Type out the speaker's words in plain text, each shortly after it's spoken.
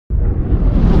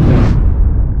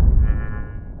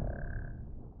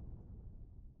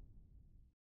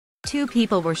2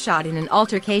 people were shot in an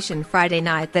altercation Friday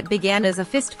night that began as a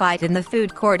fistfight in the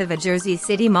food court of a Jersey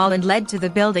City mall and led to the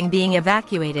building being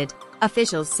evacuated,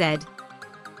 officials said.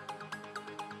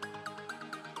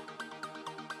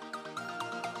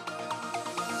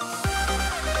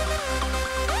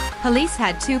 Police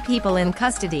had 2 people in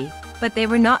custody, but they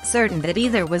were not certain that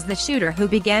either was the shooter who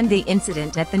began the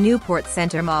incident at the Newport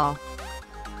Centre mall.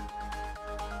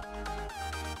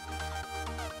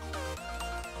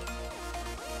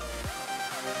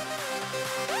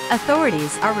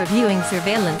 Authorities are reviewing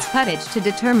surveillance footage to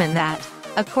determine that,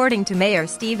 according to Mayor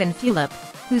Steven Fulop,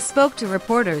 who spoke to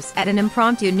reporters at an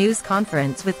impromptu news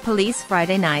conference with police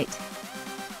Friday night.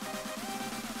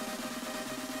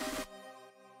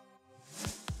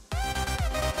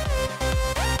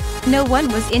 No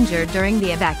one was injured during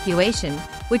the evacuation,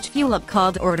 which Fulop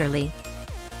called orderly.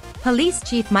 Police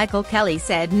Chief Michael Kelly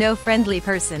said no friendly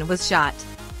person was shot.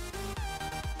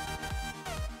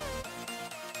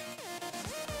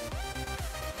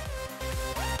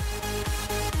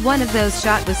 One of those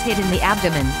shot was hit in the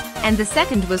abdomen, and the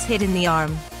second was hit in the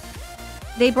arm.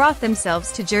 They brought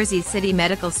themselves to Jersey City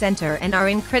Medical Center and are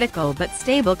in critical but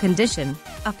stable condition,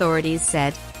 authorities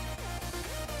said.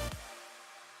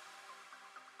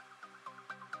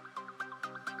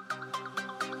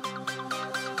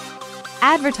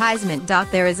 Advertisement.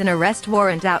 There is an arrest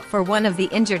warrant out for one of the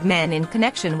injured men in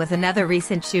connection with another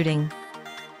recent shooting.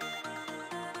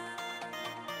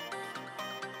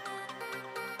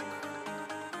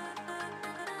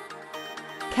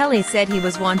 Kelly said he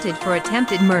was wanted for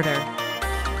attempted murder.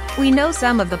 "We know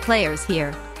some of the players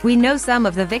here, we know some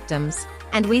of the victims,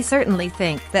 and we certainly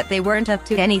think that they weren't up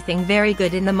to anything very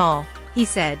good in the mall," he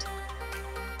said.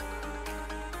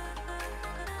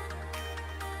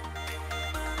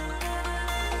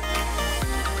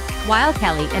 While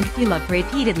Kelly and Fulop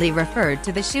repeatedly referred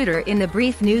to the shooter in the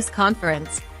brief news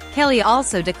conference, Kelly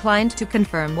also declined to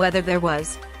confirm whether there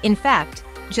was, in fact,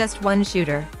 just one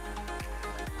shooter.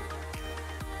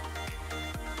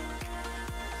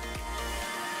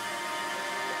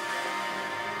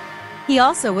 He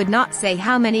also would not say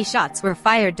how many shots were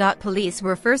fired. Police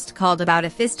were first called about a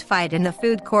fist fight in the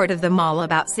food court of the mall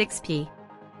about 6 p.m.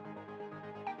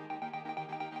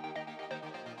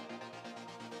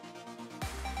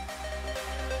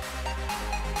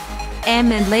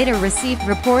 and later received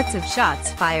reports of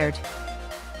shots fired.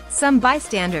 Some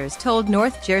bystanders told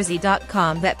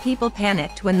NorthJersey.com that people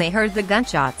panicked when they heard the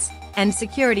gunshots, and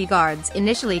security guards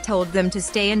initially told them to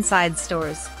stay inside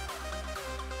stores.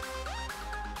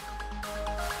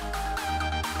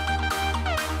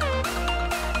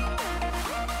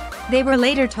 They were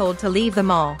later told to leave the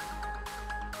mall.